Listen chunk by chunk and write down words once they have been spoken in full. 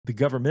the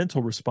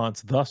governmental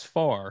response thus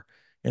far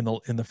in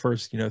the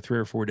first 3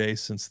 or 4 days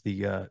since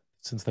the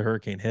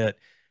hurricane hit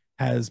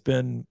has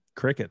been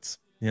crickets.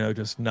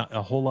 Just not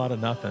a whole lot of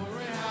nothing.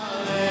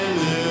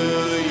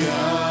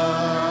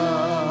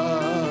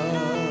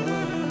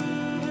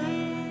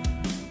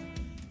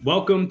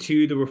 Welcome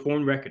to the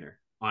Reformed Reckoner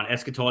on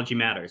Eschatology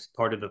Matters,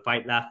 part of the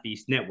Fight Laugh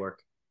Feast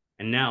network,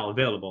 and now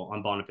available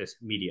on Boniface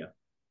Media.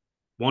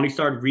 Want to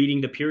start reading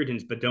the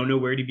Puritans but don't know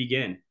where to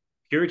begin?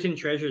 Puritan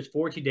treasures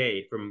for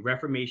today from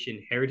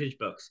Reformation heritage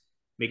books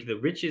make the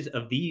riches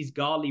of these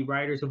godly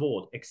writers of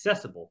old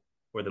accessible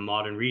for the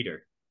modern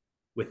reader.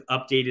 With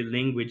updated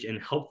language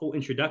and helpful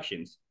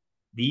introductions,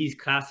 these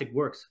classic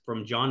works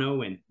from John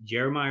Owen,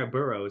 Jeremiah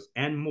Burroughs,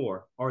 and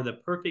more are the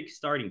perfect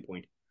starting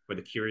point for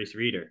the curious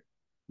reader.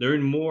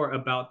 Learn more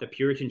about the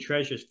Puritan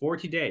treasures for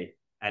today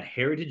at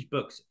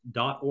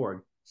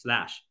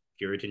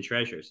heritagebooks.org/Puritan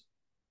treasures.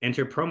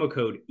 Enter promo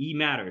code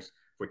EMatters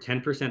for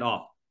 10%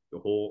 off the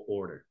whole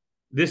order.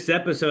 This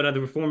episode of the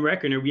Reformed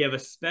Reckoner, we have a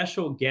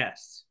special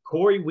guest,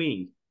 Cory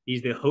Wing.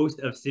 He's the host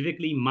of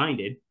CivEccly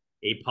Minded,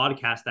 a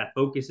podcast that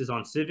focuses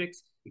on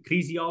civics,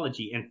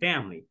 ecclesiology, and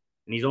family.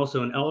 And he's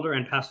also an elder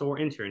and pastoral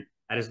intern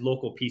at his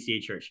local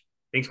PCA church.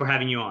 Thanks for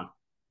having you on.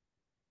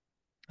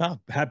 Oh,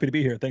 happy to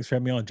be here. Thanks for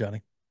having me on,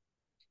 Johnny.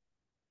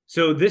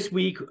 So this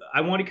week,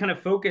 I want to kind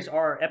of focus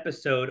our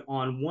episode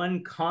on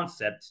one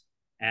concept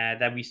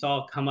that we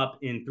saw come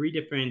up in three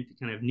different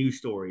kind of news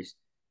stories.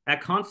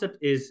 That concept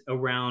is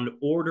around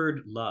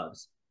ordered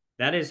loves.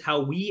 That is how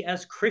we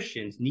as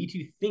Christians need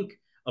to think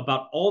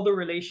about all the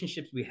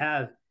relationships we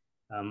have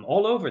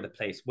all over the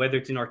place, whether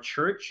it's in our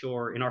church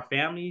or in our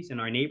families, in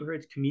our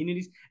neighborhoods,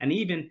 communities, and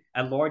even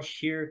at large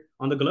here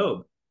on the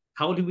globe.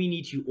 How do we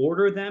need to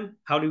order them?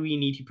 How do we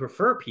need to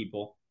prefer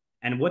people?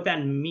 And what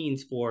that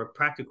means for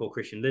practical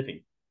Christian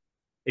living.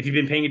 If you've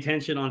been paying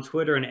attention on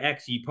Twitter and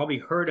X, you probably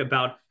heard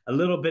about a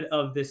little bit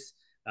of this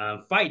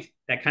fight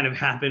that kind of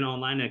happened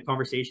online, a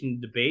conversation,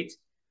 debate.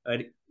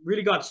 It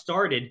really got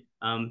started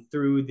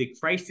through the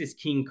Christ is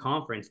King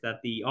conference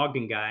that the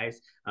Ogden guys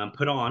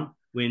put on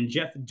when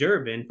Jeff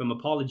Durbin from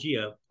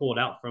Apologia pulled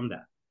out from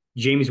that.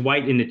 James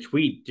White in the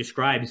tweet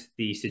describes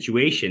the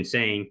situation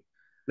saying,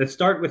 "Let's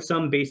start with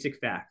some basic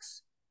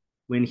facts.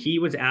 When he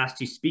was asked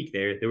to speak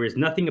there was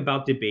nothing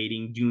about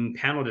debating, doing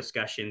panel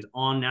discussions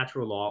on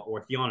natural law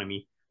or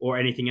theonomy or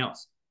anything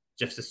else.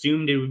 Just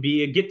assumed it would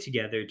be a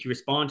get-together to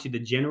respond to the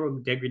general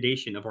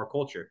degradation of our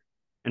culture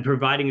and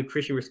providing a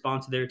Christian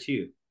response there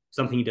too,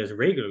 something he does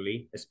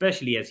regularly,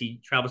 especially as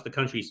he travels the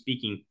country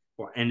speaking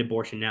for End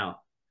Abortion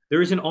Now.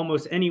 There isn't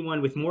almost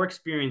anyone with more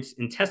experience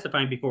in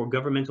testifying before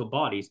governmental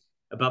bodies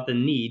about the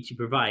need to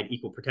provide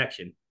equal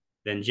protection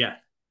than Jeff."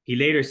 He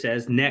later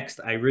says, "Next,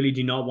 I really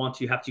do not want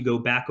to have to go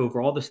back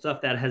over all the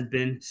stuff that has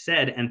been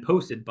said and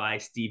posted by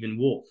Stephen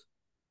Wolfe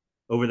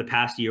over the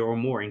past year or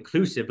more,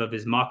 inclusive of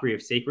his mockery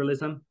of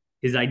sacralism,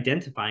 his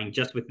identifying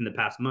just within the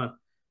past month,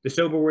 the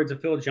sober words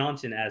of Phil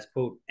Johnson as,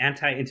 quote,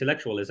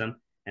 anti-intellectualism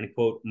and,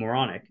 quote,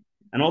 moronic,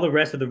 and all the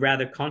rest of the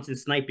rather constant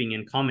sniping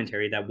and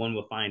commentary that one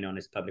will find on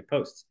his public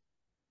posts.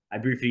 I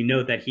briefly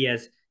note that he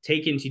has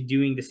taken to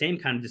doing the same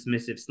kind of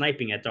dismissive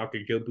sniping at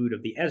Dr. Joe Boot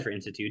of the Ezra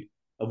Institute,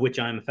 of which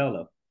I am a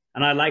fellow.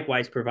 And I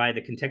likewise provide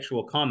the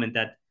contextual comment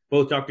that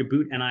both Dr.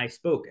 Boot and I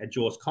spoke at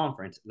Joel's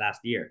conference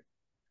last year.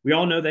 We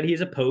all know that he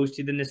is opposed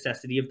to the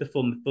necessity of the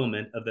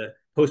fulfillment of the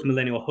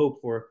post-millennial hope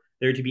for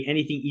there to be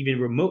anything even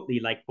remotely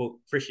like,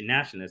 quote, Christian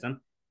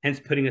nationalism,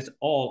 hence putting us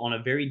all on a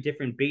very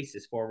different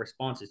basis for our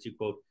responses to,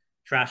 quote,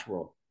 trash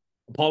world.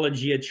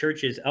 Apologia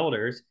Church's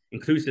elders,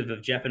 inclusive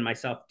of Jeff and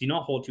myself, do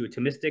not hold to a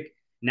Thomistic,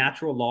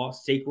 natural law,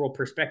 sacral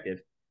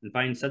perspective and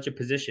find such a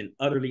position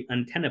utterly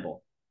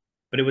untenable.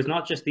 But it was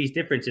not just these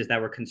differences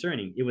that were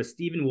concerning. It was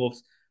Stephen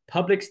Wolfe's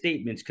public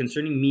statements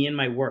concerning me and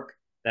my work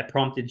that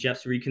prompted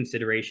Jeff's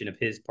reconsideration of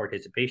his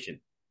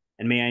participation.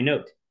 And may I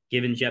note,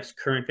 given Jeff's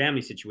current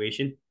family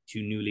situation,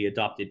 2 newly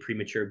adopted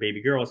premature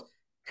baby girls,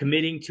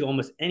 committing to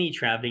almost any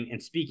traveling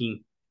and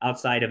speaking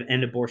outside of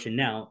End Abortion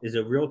Now is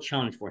a real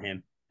challenge for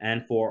him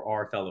and for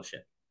our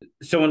fellowship.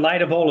 So in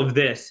light of all of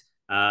this,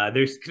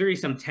 there's clearly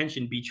some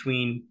tension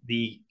between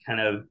the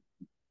kind of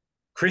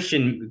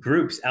Christian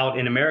groups out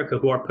in America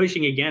who are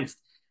pushing against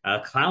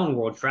clown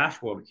world,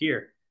 trash world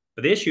here.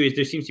 But the issue is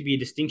there seems to be a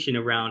distinction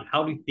around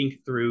how to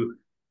think through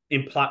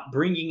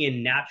bringing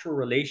in natural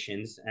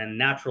relations and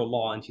natural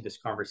law into this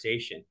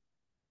conversation.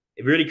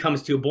 It really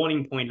comes to a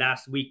boiling point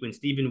last week when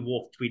Stephen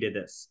Wolfe tweeted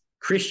this: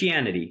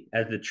 "Christianity,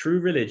 as the true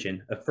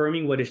religion,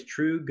 affirming what is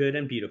true, good,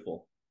 and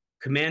beautiful,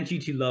 commands you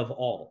to love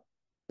all,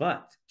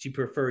 but to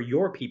prefer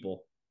your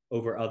people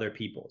over other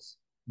people's."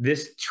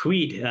 This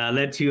tweet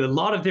led to a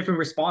lot of different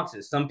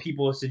responses. Some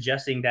people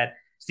suggesting that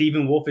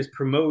Stephen Wolfe is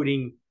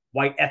promoting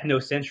white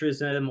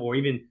ethnocentrism or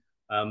even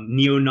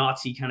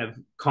neo-Nazi kind of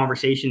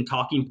conversation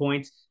talking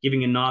points,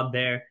 giving a nod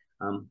there,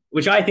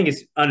 which I think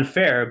is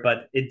unfair,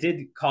 but it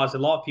did cause a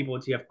lot of people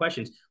to have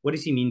questions. What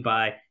does he mean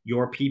by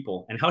your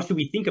people? And how should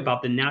we think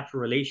about the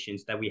natural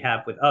relations that we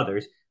have with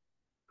others,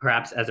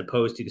 perhaps as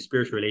opposed to the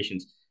spiritual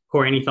relations?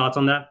 Cory, any thoughts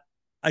on that?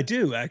 I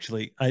do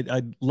actually.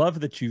 I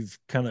love that you've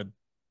kind of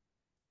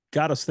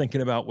got us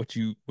thinking about what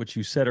you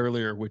said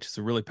earlier, which is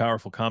a really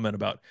powerful comment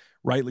about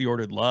rightly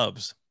ordered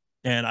loves.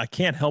 And I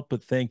can't help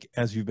but think,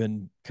 as you've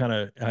been kind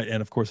of,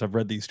 and of course I've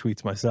read these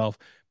tweets myself,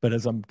 but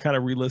as I'm kind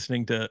of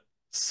re-listening to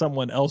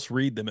someone else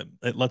read them,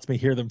 it lets me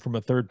hear them from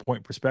a third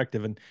point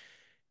perspective, and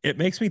it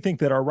makes me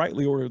think that our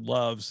rightly ordered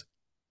loves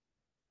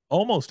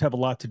almost have a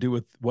lot to do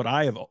with what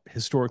I have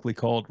historically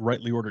called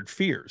rightly ordered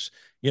fears.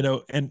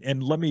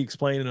 And let me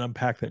explain and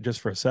unpack that just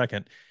for a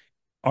second.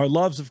 Our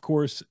loves, of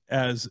course,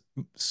 as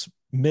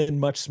men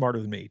much smarter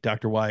than me,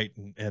 Dr. White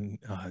and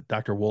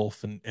Dr.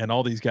 Wolfe and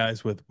all these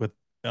guys with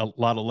a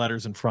lot of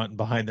letters in front and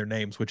behind their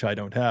names, which I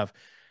don't have,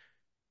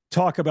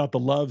 talk about the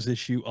loves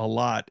issue a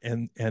lot.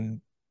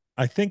 And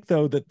I think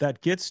though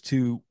that gets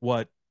to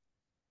what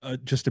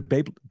just a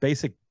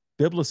basic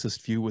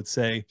biblicist view would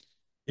say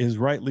is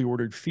rightly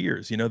ordered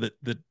fears. That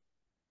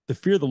the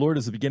fear of the Lord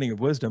is the beginning of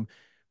wisdom.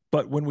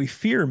 But when we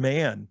fear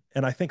man,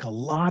 and I think a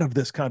lot of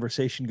this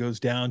conversation goes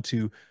down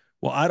to,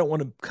 well, I don't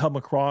want to come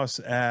across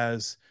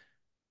as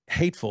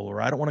hateful,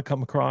 or I don't want to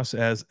come across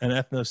as an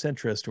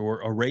ethnocentrist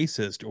or a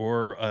racist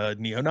or a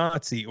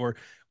neo-Nazi, or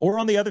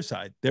on the other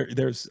side,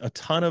 there's a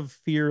ton of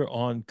fear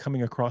on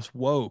coming across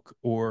woke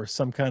or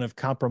some kind of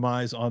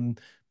compromise on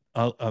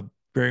a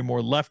very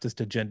more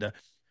leftist agenda.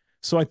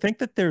 So I think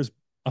that there's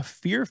a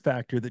fear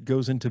factor that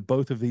goes into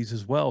both of these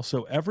as well.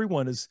 So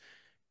everyone is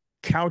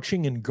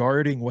couching and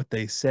guarding what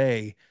they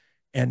say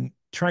and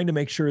trying to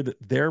make sure that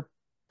their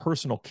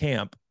personal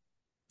camp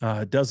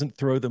doesn't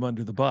throw them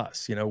under the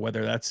bus.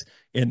 Whether that's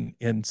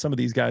in some of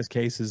these guys'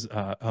 cases,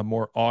 a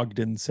more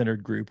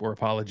Ogden-centered group, or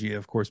Apologia,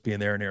 of course, being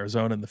there in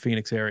Arizona in the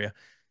Phoenix area,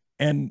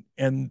 and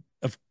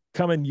of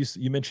coming.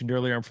 You mentioned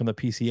earlier, I'm from the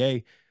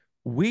PCA.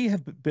 We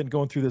have been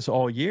going through this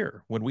all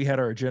year. When we had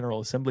our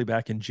General Assembly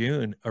back in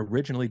June,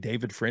 originally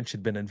David French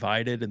had been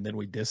invited, and then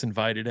we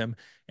disinvited him.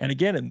 And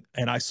again,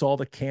 and I saw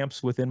the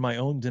camps within my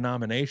own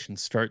denomination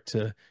start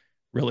to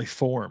really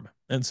form.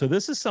 And so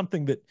this is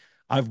something that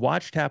I've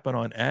watched happen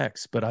on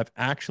X, but I've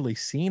actually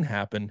seen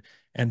happen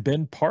and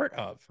been part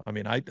of. I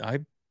mean, I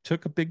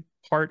took a big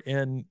part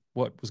in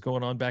what was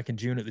going on back in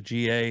June at the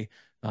GA,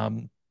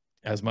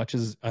 as much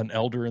as an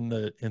elder in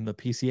the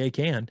PCA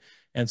can.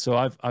 And so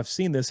I've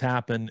seen this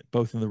happen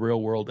both in the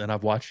real world, and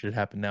I've watched it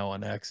happen now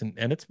on X,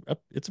 and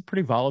it's a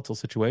pretty volatile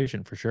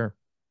situation for sure.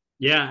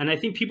 Yeah, and I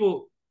think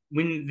people,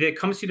 when it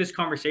comes to this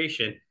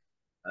conversation,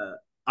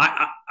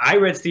 I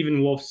read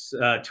Stephen Wolfe's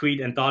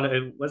tweet and thought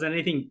it wasn't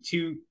anything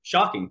too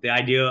shocking. The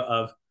idea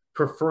of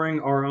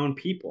preferring our own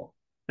people.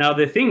 Now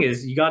the thing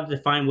is, you got to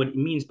define what it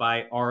means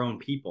by our own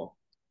people.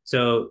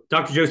 So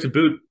Dr. Joseph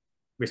Boot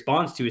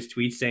responds to his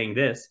tweet saying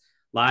this: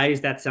 "Lies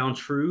that sound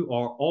true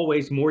are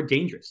always more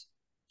dangerous.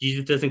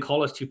 Jesus doesn't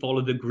call us to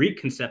follow the Greek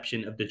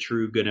conception of the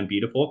true, good, and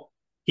beautiful.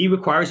 He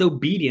requires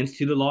obedience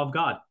to the law of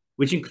God,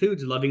 which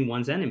includes loving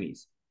one's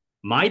enemies.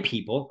 My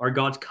people are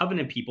God's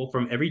covenant people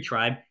from every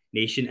tribe,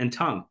 nation, and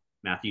tongue."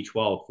 Matthew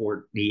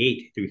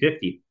 12:48 through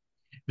 50.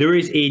 There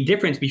is a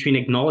difference between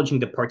acknowledging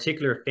the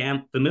particular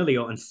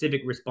familial and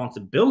civic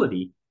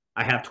responsibility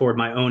I have toward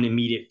my own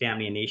immediate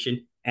family and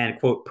nation and,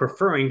 quote,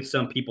 preferring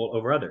some people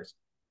over others.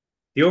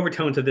 The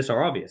overtones of this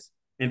are obvious.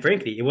 And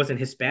frankly, it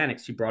wasn't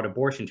Hispanics who brought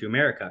abortion to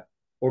America,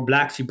 or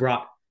blacks who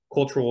brought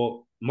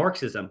cultural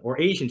Marxism, or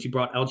Asians who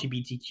brought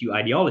LGBTQ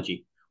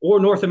ideology, or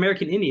North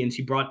American Indians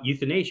who brought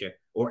euthanasia,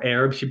 or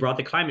Arabs who brought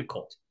the climate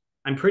cult.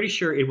 I'm pretty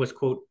sure it was,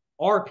 quote,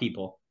 our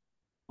people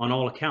on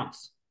all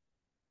accounts.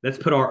 Let's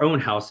put our own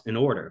house in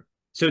order.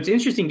 So it's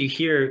interesting to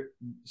hear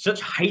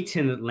such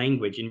heightened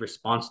language in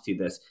response to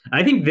this. And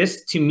I think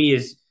this, to me,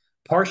 is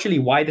partially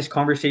why this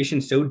conversation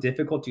is so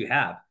difficult to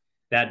have.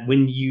 That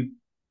when you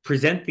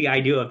present the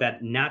idea of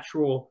that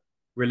natural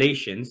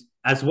relations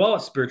as well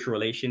as spiritual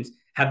relations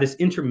have this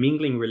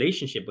intermingling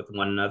relationship with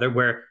one another,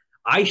 where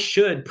I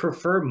should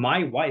prefer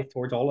my wife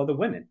towards all other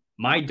women,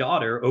 my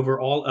daughter over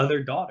all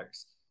other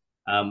daughters.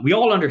 We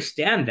all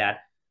understand that,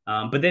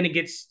 but then it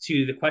gets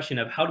to the question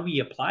of how do we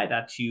apply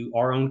that to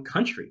our own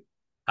country?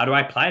 How do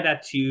I apply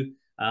that to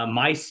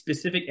my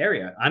specific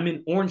area? I'm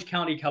in Orange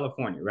County,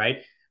 California,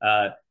 right?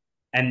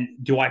 And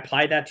do I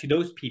apply that to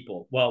those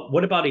people? Well,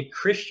 what about a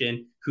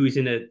Christian who's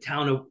in a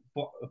town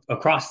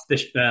across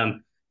the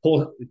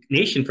whole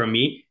nation from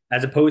me,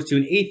 as opposed to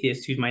an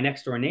atheist who's my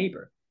next door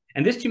neighbor?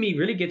 And this, to me,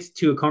 really gets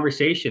to a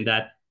conversation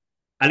that,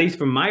 at least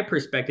from my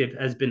perspective,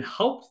 has been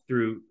helped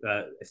through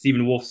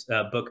Stephen Wolfe's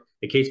book,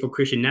 The Case for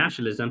Christian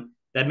Nationalism,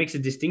 that makes a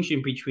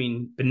distinction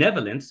between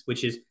benevolence,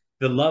 which is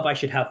the love I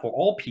should have for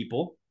all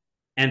people,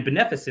 and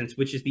beneficence,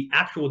 which is the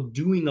actual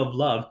doing of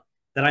love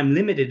that I'm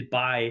limited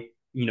by,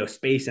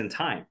 space and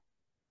time.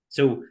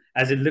 So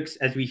as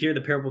we hear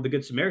the parable of the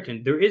Good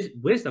Samaritan, there is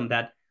wisdom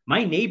that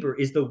my neighbor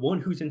is the one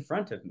who's in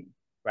front of me,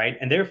 right?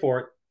 And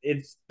therefore,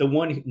 it's the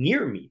one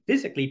near me,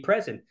 physically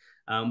present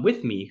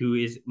with me, who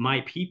is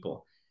my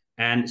people.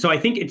 And so I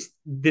think it's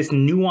this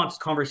nuanced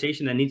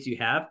conversation that needs to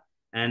have.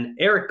 And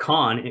Eric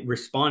Kahn,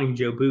 responding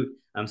to Joe Boot,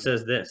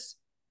 says this: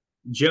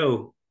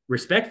 "Joe,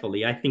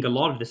 respectfully, I think a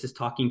lot of this is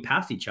talking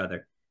past each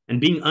other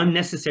and being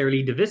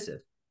unnecessarily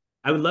divisive.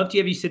 I would love to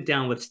have you sit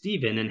down with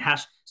Stephen and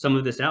hash some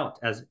of this out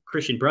as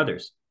Christian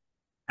brothers.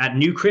 At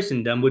New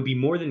Christendom would be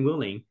more than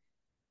willing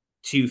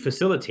to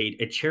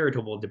facilitate a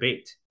charitable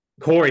debate.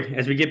 Cory,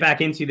 as we get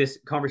back into this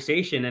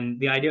conversation and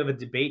the idea of a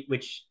debate,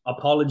 which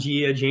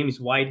Apologia James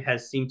White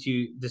has seemed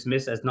to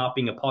dismiss as not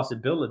being a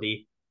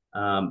possibility,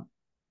 um,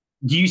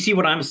 do you see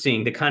what I'm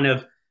seeing? The kind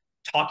of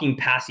talking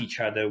past each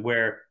other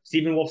where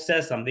Stephen Wolfe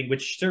says something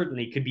which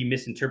certainly could be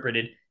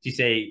misinterpreted to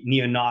say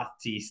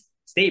neo-Nazi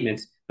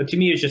statements, but to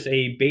me it's just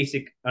a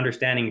basic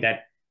understanding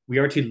that we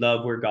are to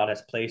love where God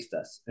has placed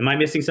us. Am I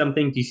missing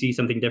something? Do you see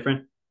something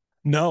different?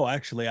 No,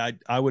 actually,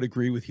 I would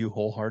agree with you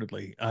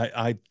wholeheartedly.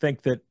 I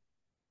think that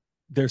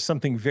there's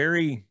something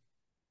very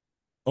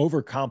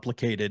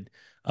overcomplicated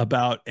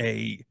about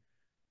a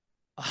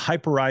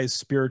hyperized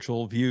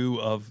spiritual view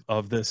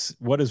of this,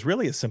 what is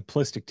really a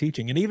simplistic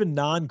teaching, and even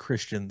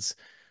non-Christians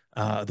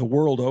the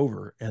world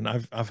over. And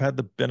I've had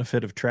the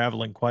benefit of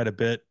traveling quite a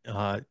bit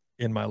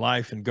in my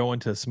life and going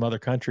to some other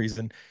countries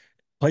and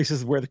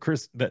places where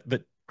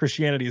that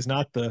Christianity is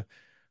not the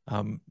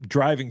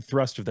driving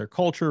thrust of their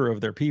culture or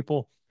of their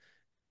people,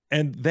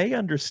 and they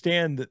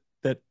understand that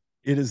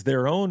it is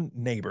their own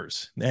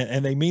neighbors,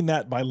 and they mean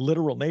that by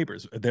literal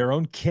neighbors, their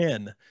own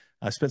kin.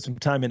 I spent some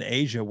time in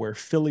Asia where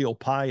filial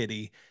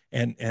piety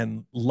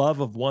and love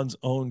of one's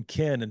own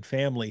kin and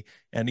family,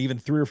 and even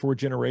 3 or 4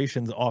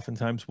 generations,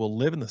 oftentimes will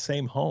live in the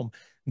same home.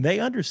 They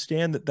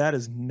understand that that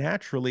is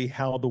naturally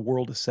how the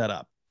world is set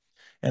up.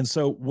 And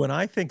so when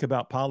I think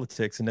about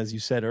politics, and as you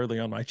said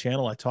earlier on my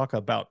channel, I talk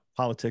about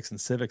politics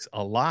and civics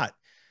a lot.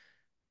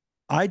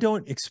 I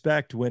don't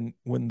expect when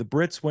the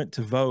Brits went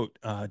to vote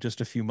just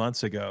a few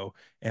months ago,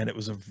 and it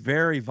was a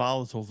very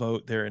volatile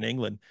vote there in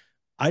England.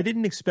 I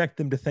didn't expect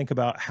them to think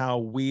about how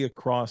we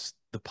across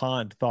the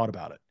pond thought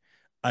about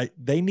it.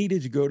 They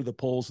needed to go to the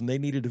polls and they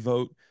needed to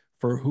vote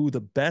for who the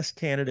best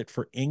candidate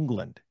for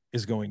England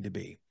is going to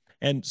be.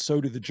 And so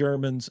do the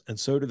Germans, and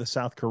so do the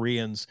South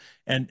Koreans.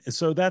 And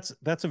so that's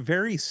a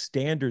very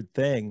standard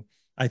thing.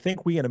 I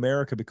think we in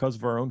America, because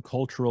of our own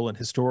cultural and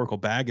historical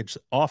baggage,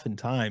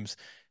 oftentimes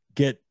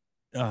get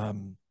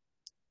um,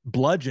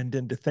 bludgeoned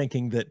into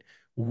thinking that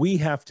we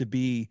have to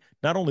be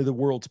not only the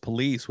world's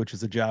police, which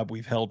is a job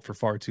we've held for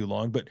far too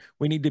long, but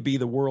we need to be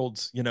the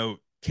world's,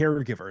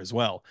 caregiver as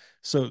well.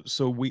 So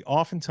we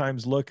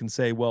oftentimes look and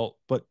say, well,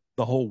 but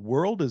the whole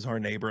world is our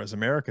neighbor as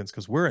Americans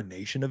because we're a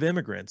nation of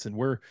immigrants and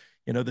we're,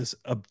 this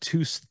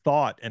obtuse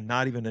thought and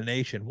not even a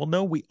nation. Well,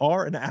 no, we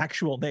are an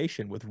actual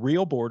nation with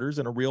real borders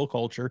and a real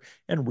culture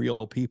and real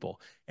people.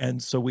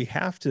 And so we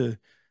have to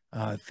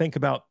think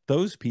about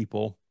those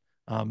people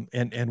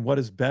and what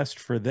is best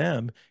for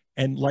them.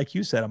 And like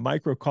you said, a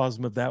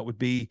microcosm of that would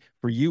be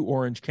for you,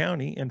 Orange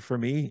County, and for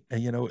me,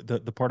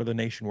 the part of the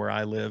nation where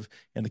I live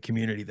and the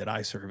community that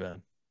I serve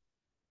in.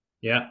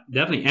 Yeah,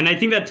 definitely. And I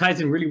think that ties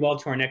in really well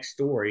to our next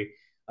story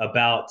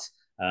about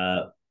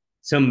uh,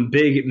 some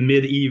big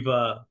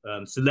medieval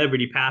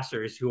celebrity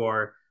pastors who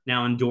are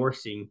now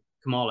endorsing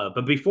Kamala.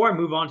 But before I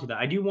move on to that,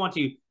 I do want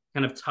to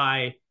kind of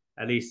tie,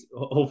 at least,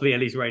 hopefully, at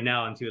least right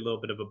now, into a little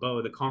bit of a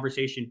bow, the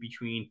conversation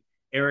between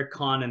Eric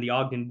Kahn and the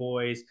Ogden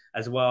Boys,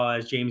 as well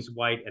as James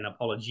White and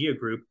Apologia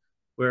Group,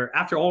 where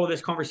after all of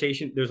this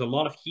conversation, there's a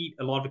lot of heat,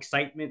 a lot of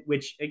excitement,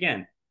 which,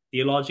 again,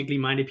 theologically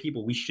minded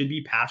people, we should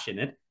be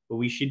passionate, but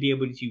we should be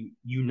able to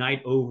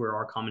unite over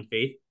our common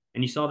faith.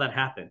 And you saw that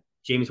happen.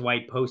 James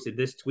White posted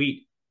this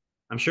tweet.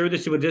 I'm sure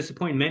this would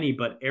disappoint many,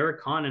 but Eric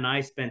Kahn and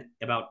I spent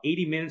about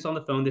 80 minutes on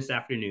the phone this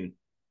afternoon,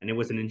 and it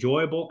was an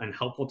enjoyable and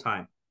helpful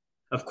time.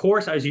 Of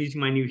course, I was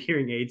using my new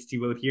hearing aids to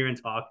both hear and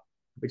talk,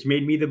 which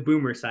made me the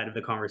boomer side of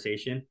the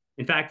conversation.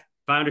 In fact,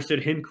 if I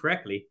understood him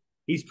correctly,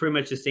 he's pretty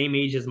much the same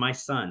age as my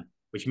son,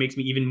 which makes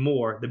me even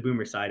more the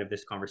boomer side of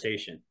this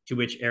conversation. To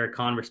which Eric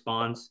Kahn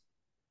responds,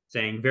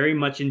 saying, very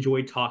much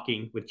enjoyed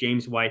talking with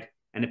James White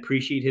and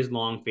appreciate his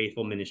long,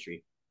 faithful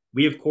ministry.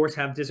 We, of course,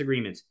 have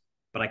disagreements,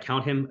 but I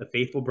count him a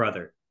faithful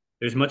brother.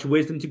 There's much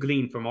wisdom to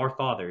glean from our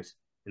fathers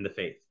in the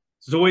faith.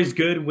 It's always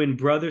good when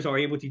brothers are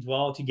able to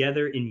dwell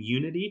together in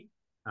unity,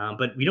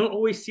 but we don't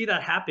always see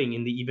that happening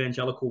in the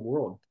evangelical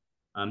world.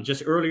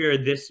 Just earlier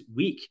this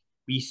week,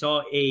 we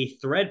saw a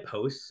thread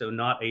post, so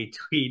not a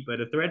tweet, but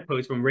a thread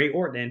post from Ray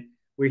Ortlund,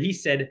 where he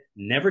said,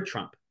 never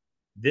Trump,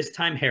 this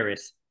time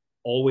Harris,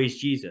 always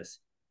Jesus.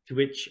 To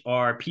which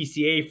our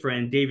PCA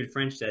friend David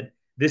French said,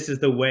 this is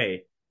the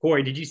way.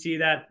 Cory, did you see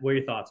that? What are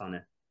your thoughts on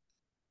it?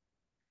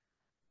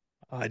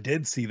 I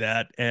did see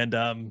that, and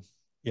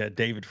yeah,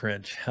 David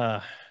French,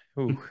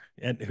 who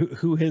and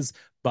who has,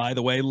 by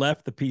the way,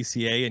 left the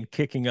PCA and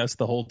kicking us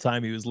the whole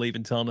time he was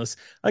leaving, telling us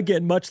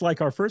again, much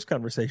like our first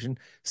conversation,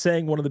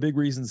 saying one of the big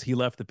reasons he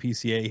left the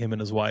PCA, him and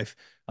his wife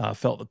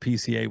felt the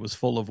PCA was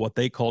full of what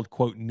they called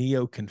quote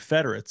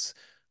neo-Confederates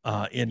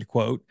end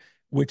quote,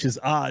 which is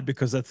odd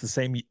because that's the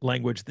same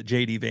language that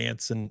JD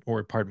Vance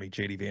or pardon me,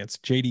 JD Vance,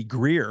 JD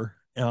Greer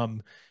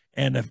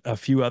and a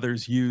few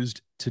others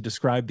used to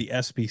describe the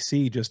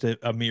SPC just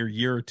a mere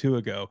year or two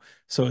ago.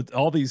 So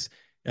all these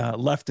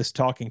leftist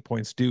talking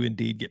points do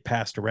indeed get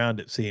passed around,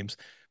 it seems.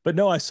 But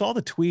no, I saw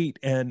the tweet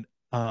and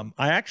I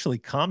actually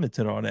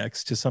commented on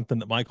X to something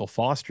that Michael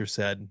Foster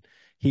said.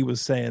 He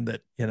was saying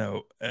that,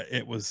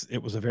 it was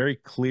a very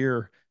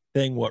clear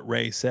thing what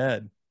Ray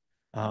said.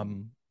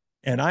 Um,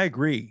 and I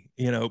agree.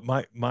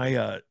 My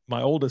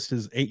oldest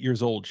is 8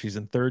 years old. She's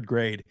in third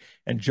grade,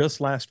 and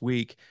just last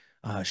week,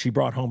 she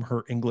brought home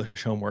her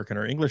English homework, and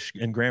her English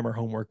and grammar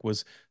homework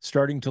was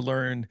starting to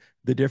learn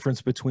the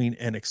difference between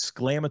an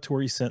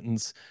exclamatory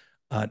sentence,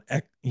 a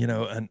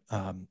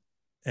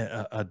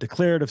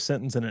declarative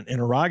sentence, and an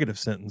interrogative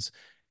sentence.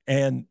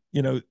 And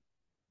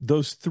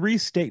those three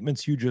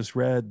statements you just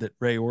read that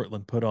Ray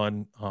Ortlund put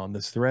on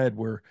this thread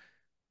were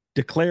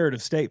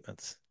declarative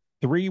statements,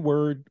 3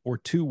 word or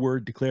 2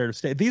 word declarative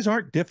state. These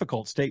aren't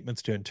difficult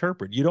statements to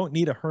interpret. You don't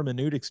need a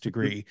hermeneutics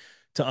degree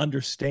to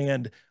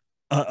understand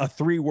a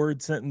 3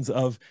 word sentence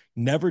of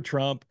never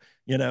Trump,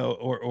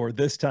 or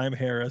this time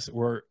Harris,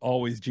 or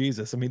always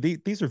Jesus. I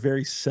mean, these are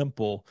very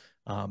simple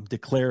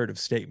declarative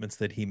statements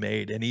that he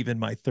made. And even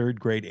my third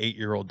grade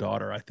 8-year-old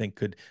daughter, I think,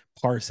 could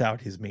parse out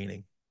his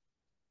meaning.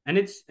 And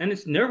it's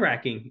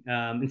nerve-wracking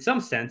in some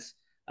sense.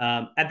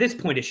 At this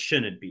point it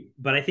shouldn't be,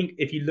 but I think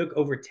if you look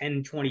over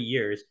 10, 20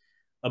 years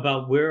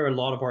about where a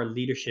lot of our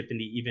leadership in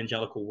the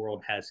evangelical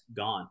world has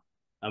gone,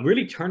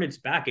 really turned its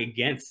back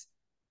against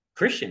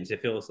Christians,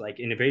 it feels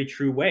like, in a very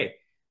true way.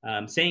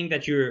 Saying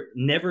that you're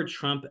never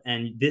Trump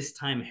and this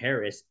time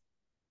Harris,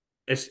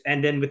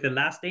 and then with the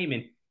last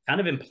statement kind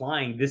of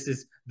implying this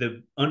is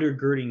the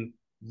undergirding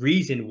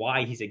reason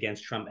why he's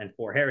against Trump and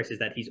for Harris is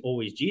that he's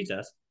always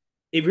Jesus.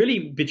 It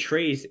really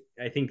betrays,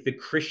 I think, the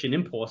Christian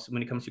impulse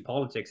when it comes to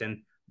politics and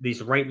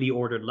these rightly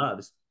ordered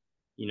loves.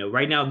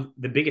 Right now,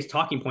 the biggest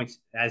talking points,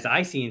 as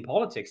I see in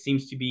politics,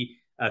 seems to be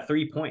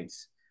 3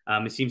 points.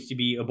 It seems to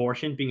be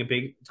abortion being a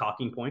big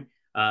talking point,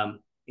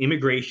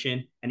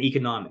 immigration, and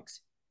economics.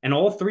 And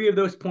all three of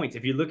those points,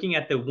 if you're looking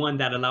at the one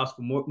that allows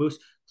for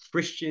most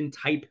Christian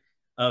type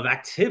of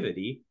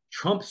activity,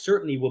 Trump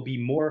certainly will be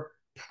more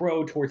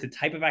pro towards the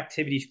type of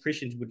activities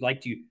Christians would like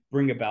to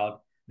bring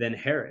about than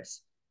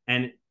Harris.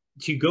 And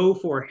to go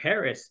for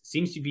Harris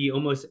seems to be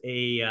almost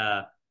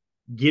a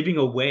giving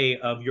away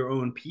of your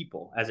own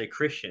people as a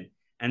Christian.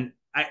 And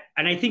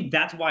I think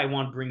that's why I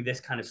want to bring this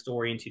kind of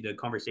story into the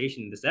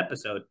conversation in this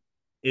episode.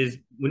 Is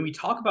when we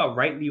talk about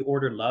rightly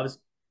ordered loves,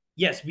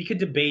 yes, we could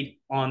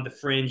debate on the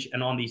fringe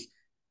and on these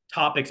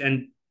topics,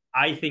 and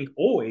I think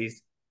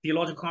always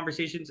theological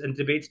conversations and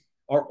debates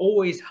are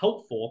always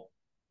helpful,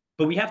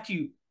 but we have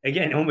to,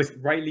 again, almost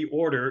rightly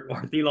order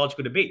our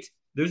theological debates.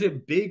 There's a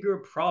bigger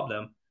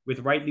problem with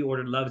rightly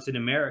ordered loves in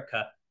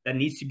America that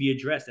needs to be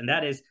addressed, and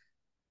that is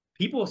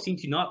people seem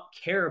to not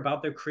care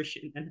about their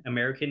Christian and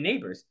American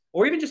neighbors,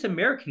 or even just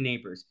American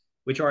neighbors,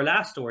 which our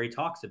last story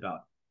talks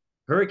about.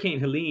 Hurricane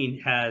Helene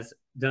has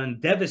done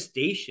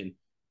devastation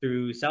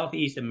through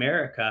Southeast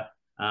America,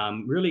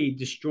 really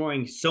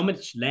destroying so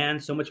much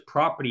land, so much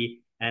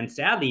property. And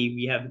sadly,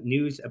 we have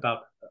news about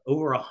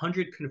over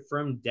 100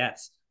 confirmed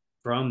deaths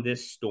from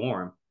this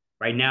storm.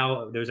 Right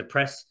now, there's a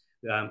press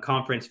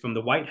conference from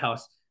the White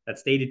House that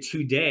stated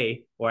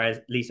today, or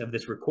at least of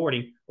this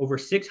recording, over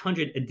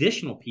 600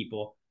 additional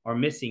people are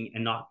missing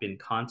and not been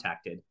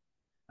contacted.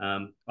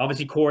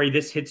 Obviously, Cory,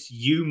 this hits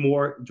you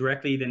more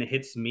directly than it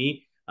hits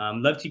me.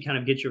 Love to kind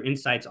of get your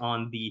insights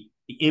on the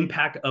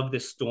impact of the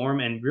storm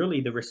and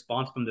really the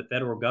response from the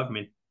federal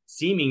government,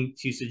 seeming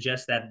to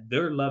suggest that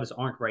their loves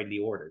aren't rightly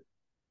ordered.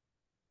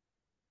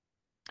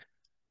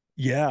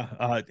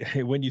 Yeah,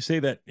 when you say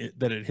that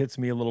it hits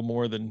me a little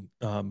more than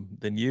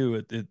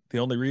you, the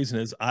only reason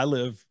is I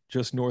live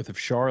just north of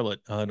Charlotte,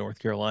 North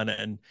Carolina,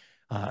 and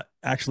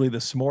actually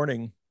this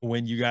morning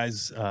when you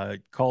guys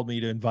called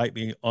me to invite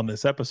me on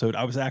this episode,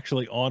 I was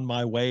actually on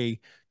my way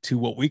to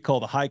what we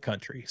call the high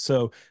country.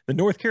 So the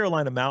North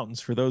Carolina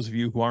mountains, for those of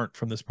you who aren't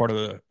from this part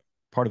of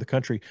the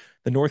country,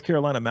 the North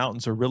Carolina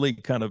mountains are really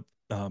kind of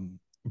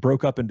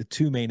broke up into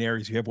two main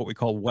areas. You have what we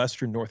call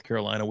Western North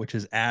Carolina, which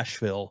is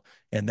Asheville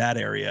and that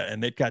area,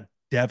 and it got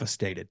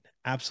devastated,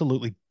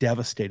 absolutely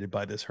devastated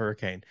by this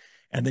hurricane.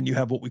 And then you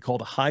have what we call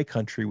the high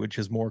country, which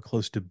is more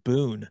close to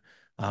Boone.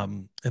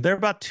 And they're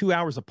about 2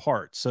 hours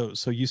apart. So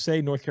you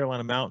say North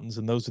Carolina mountains,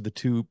 and those are the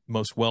two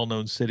most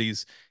well-known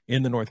cities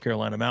in the North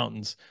Carolina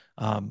mountains.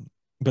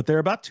 But they're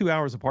about 2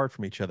 hours apart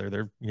from each other.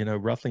 They're,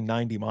 roughly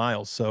 90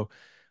 miles. So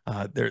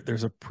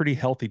there's a pretty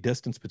healthy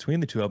distance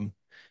between the two of them.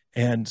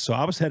 And so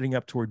I was heading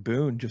up toward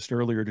Boone just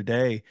earlier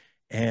today,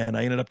 and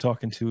I ended up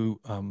talking to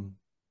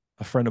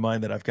a friend of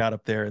mine that I've got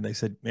up there, and they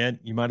said, "Man,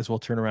 you might as well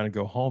turn around and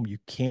go home. You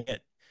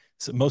can't.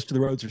 So most of the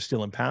roads are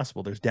still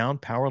impassable. There's down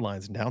power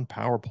lines and down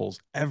power poles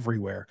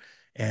everywhere,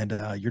 and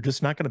you're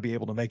just not going to be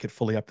able to make it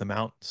fully up the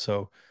mountain.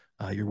 So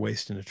you're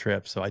wasting a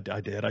trip." So I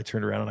did. I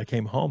turned around and I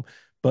came home.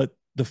 But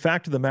the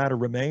fact of the matter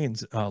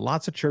remains,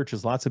 lots of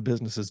churches, lots of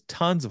businesses,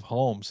 tons of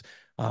homes,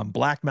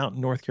 Black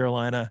Mountain, North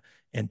Carolina,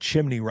 and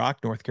Chimney Rock,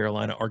 North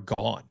Carolina, are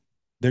gone.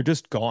 They're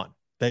just gone.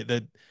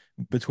 They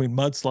between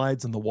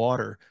mudslides and the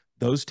water,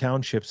 those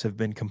townships have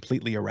been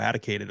completely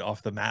eradicated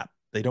off the map.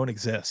 They don't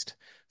exist.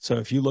 So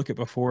if you look at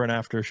before and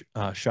after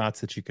shots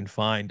that you can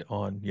find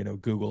on,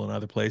 Google and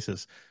other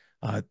places,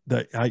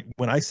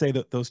 When I say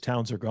that those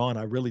towns are gone,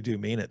 I really do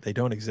mean it. They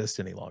don't exist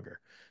any longer.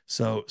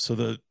 So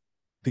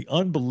the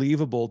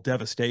unbelievable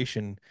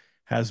devastation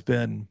has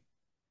been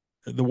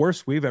the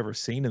worst we've ever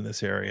seen in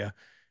this area,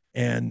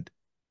 and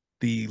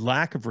the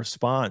lack of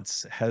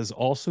response has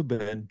also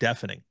been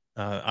deafening.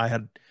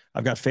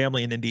 I've got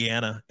family in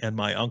Indiana, and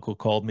my uncle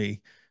called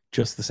me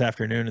just this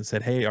afternoon and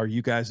said, "Hey, are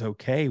you guys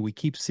okay? We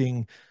keep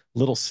seeing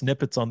little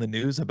snippets on the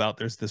news about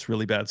there's this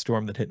really bad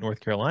storm that hit North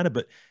Carolina,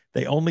 but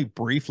they only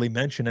briefly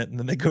mention it, and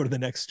then they go to the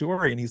next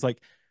story." And he's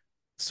like,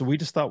 so we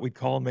just thought we'd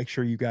call and make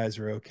sure you guys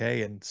are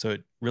okay. And so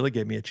it really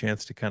gave me a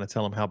chance to kind of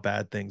tell him how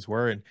bad things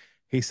were. And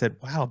he said,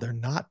 wow, they're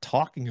not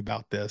talking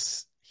about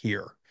this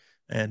here.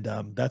 And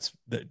that's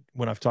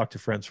when I've talked to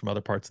friends from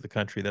other parts of the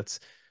country, that's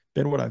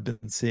been what I've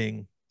been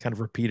seeing kind of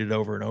repeated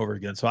over and over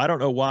again. So I don't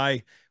know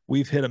why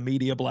we've hit a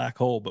media black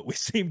hole, but we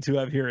seem to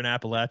have here in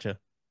Appalachia.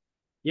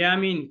 Yeah, I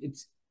mean,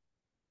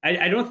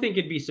 I don't think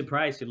it'd be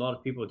surprised to a lot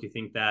of people to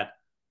think that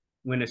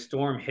when a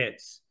storm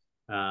hits,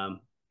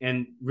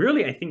 and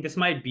really, I think this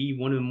might be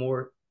one of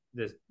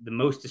the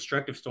most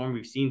destructive storm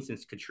we've seen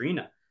since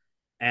Katrina.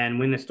 And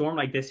when a storm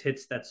like this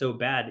hits that's so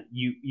bad,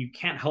 you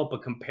can't help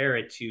but compare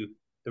it to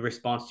the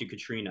response to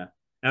Katrina.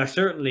 Now,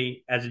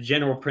 certainly, as a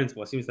general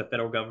principle, it seems the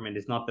federal government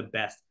is not the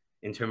best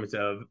in terms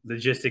of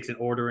logistics and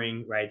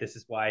ordering, right? This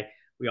is why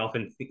we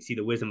often see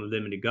the wisdom of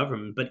limited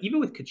government. But even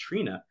with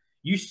Katrina,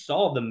 you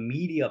saw the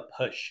media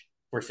push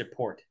for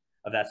support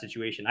of that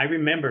situation. I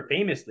remember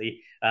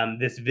famously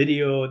this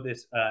video,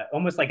 this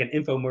almost like an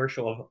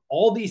infomercial of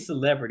all these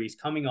celebrities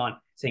coming on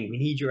saying, "We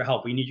need your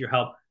help. We need your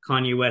help."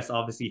 Kanye West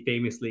obviously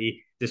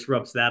famously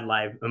disrupts that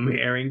live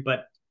airing,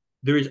 but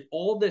there is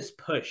all this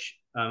push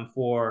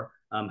for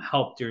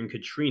help during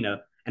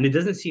Katrina, and it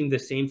doesn't seem the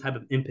same type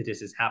of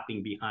impetus is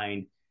happening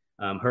behind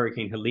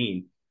Hurricane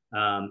Helene.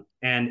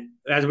 And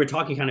as we're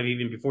talking kind of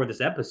even before this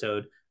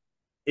episode,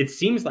 it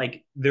seems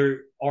like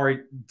there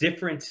are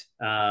different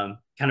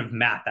kind of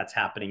math that's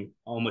happening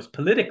almost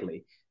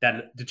politically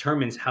that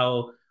determines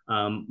how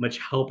much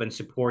help and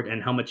support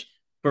and how much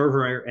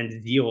fervor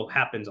and zeal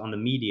happens on the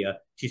media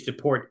to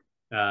support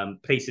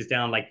places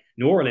down like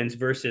New Orleans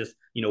versus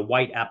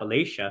white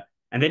Appalachia,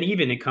 and then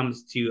even it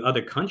comes to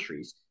other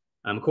countries.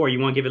 Cory, you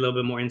want to give a little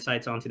bit more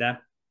insights onto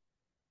that?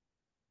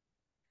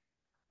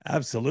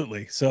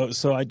 Absolutely.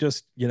 So I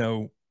just,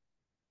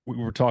 we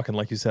were talking,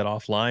 like you said,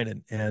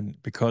 offline,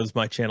 and because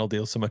my channel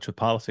deals so much with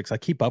politics, I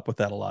keep up with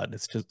that a lot, and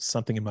it's just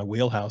something in my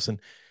wheelhouse. And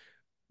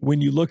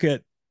when you look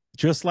at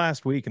just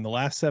last week, in the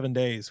last 7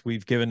 days,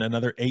 we've given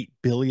another $8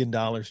 billion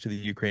to the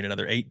Ukraine,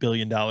 another $8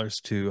 billion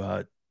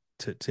to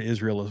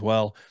Israel as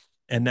well,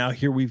 and now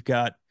here we've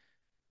got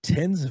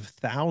tens of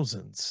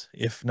thousands,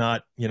 if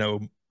not,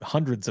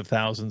 hundreds of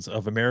thousands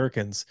of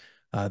Americans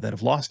that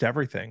have lost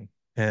everything.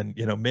 And,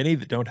 many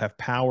that don't have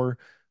power.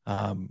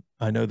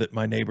 I know that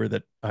my neighbor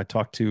that I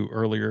talked to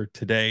earlier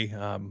today,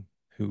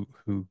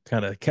 who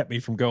kind of kept me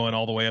from going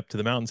all the way up to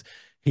the mountains,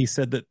 he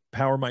said that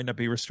power might not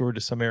be restored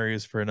to some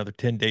areas for another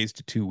 10 days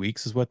to 2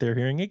 weeks, is what they're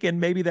hearing. Again,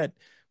 maybe that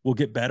will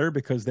get better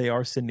because they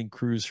are sending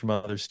crews from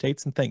other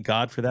states, and thank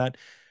God for that.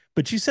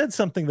 But you said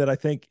something that I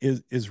think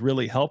is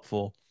really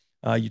helpful.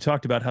 You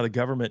talked about how the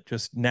government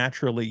just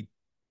naturally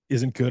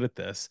isn't good at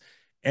this.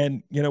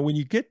 And, when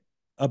you get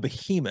a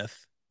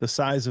behemoth the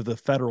size of the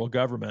federal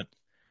government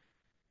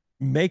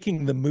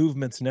making the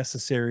movements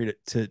necessary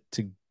to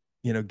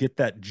get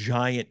that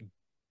giant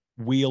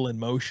wheel in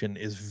motion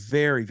is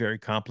very, very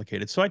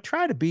complicated. So I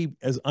try to be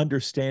as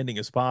understanding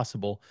as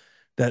possible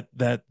that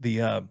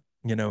the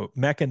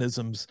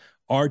mechanisms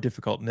are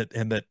difficult,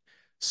 and that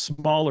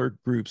smaller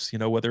groups,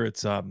 whether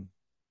it's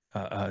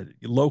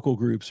local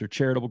groups or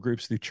charitable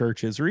groups through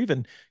churches, or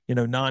even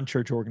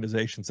non-church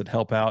organizations that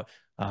help out,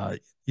 the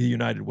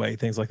United Way,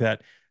 things like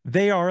that.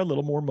 They are a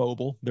little more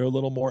mobile. They're a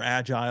little more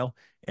agile,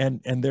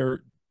 and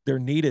they're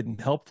needed and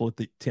helpful at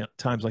the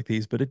times like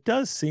these. But it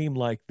does seem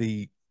like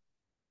the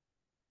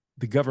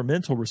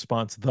governmental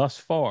response thus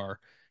far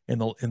in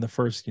the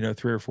first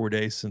 3 or 4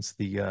 days since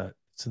the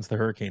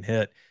hurricane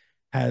hit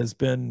has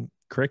been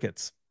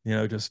crickets.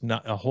 Just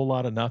not a whole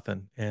lot of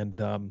nothing.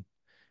 And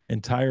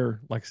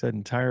entire, like I said,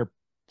 entire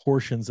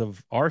portions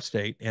of our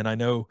state, and I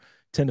know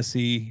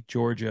Tennessee,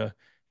 Georgia,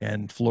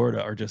 and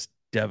Florida are just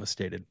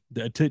devastated.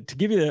 To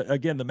give you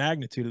again the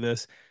magnitude of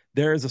this,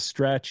 there is a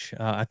stretch.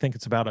 I think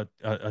it's about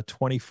a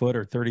 20-foot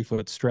or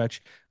 30-foot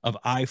stretch of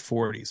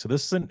I-40. So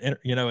this is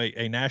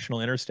a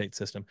national interstate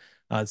system.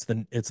 It's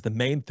the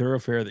main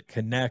thoroughfare that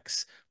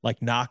connects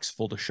like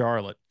Knoxville to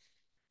Charlotte.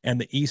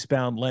 And the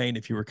eastbound lane,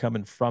 if you were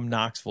coming from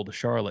Knoxville to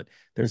Charlotte,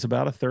 there's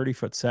about a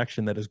 30-foot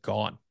section that is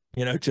gone.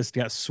 Just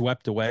got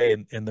swept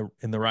away in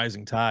the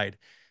rising tide.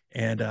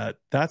 And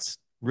that's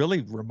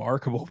really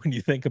remarkable when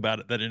you think about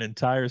it, that an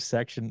entire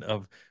section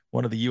of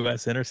one of the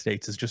U.S.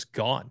 interstates is just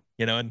gone.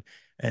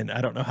 And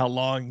I don't know how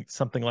long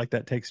something like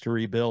that takes to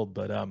rebuild,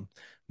 but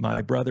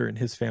my brother and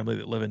his family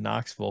that live in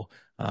Knoxville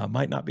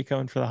might not be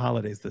coming for the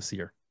holidays this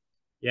year.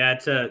 Yeah,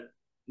 it's a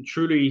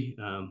truly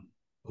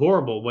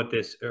horrible what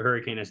this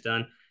hurricane has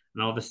done,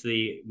 and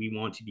obviously we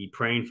want to be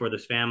praying for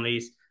those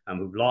families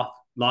who've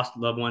lost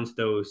loved ones,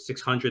 those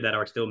 600 that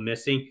are still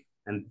missing,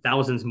 and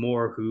thousands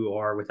more who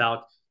are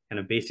without kind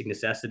of basic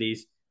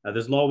necessities.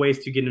 There's a lot of ways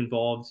to get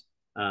involved.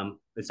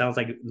 It sounds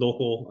like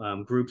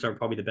local groups are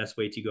probably the best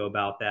way to go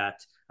about that.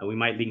 We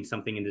might link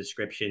something in the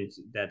description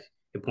that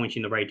can point you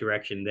in the right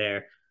direction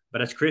there.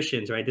 But as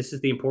Christians, right, this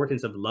is the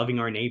importance of loving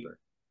our neighbor,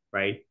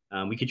 right?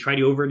 We could try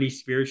to overly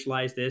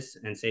spiritualize this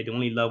and say the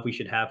only love we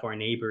should have for our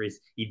neighbor is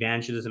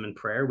evangelism and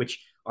prayer,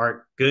 which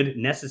are good,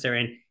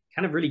 necessary, and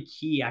kind of really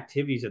key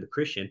activities of the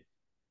Christian.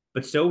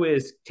 But so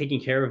is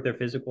taking care of their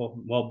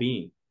physical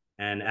well-being.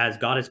 And as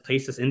God has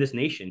placed us in this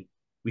nation,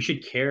 we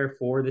should care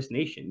for this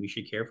nation. We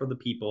should care for the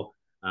people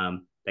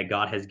that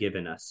God has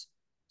given us.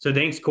 So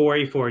thanks,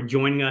 Cory, for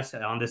joining us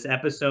on this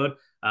episode.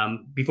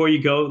 Before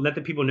you go, let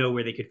the people know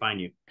where they could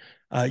find you.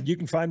 You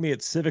can find me at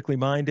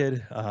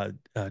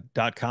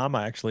CivEcclyMinded.com.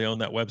 I actually own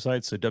that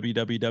website. So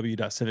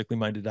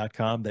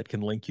www.civicclyminded.com. That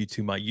can link you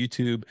to my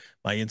YouTube,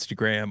 my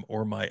Instagram,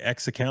 or my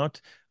X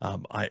account.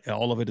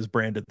 All of it is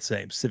branded the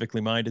same,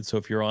 Civically Minded. So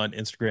if you're on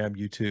Instagram,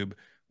 YouTube,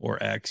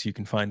 or X, you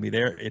can find me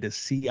there. It is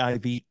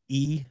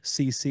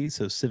CIVECC,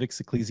 so Civics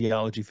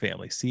Ecclesiology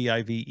Family,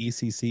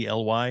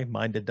 CIVECCLY,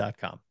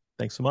 minded.com.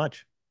 Thanks so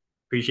much.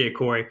 Appreciate it,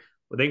 Cory.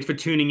 Well, thanks for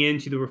tuning in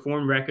to the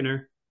Reformed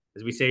Reckoner.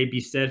 As we say, be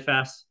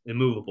steadfast,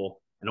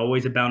 immovable, and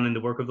always abound in the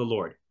work of the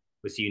Lord.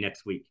 We'll see you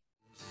next week.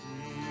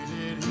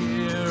 Seated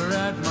here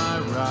at my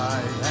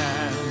right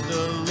hand.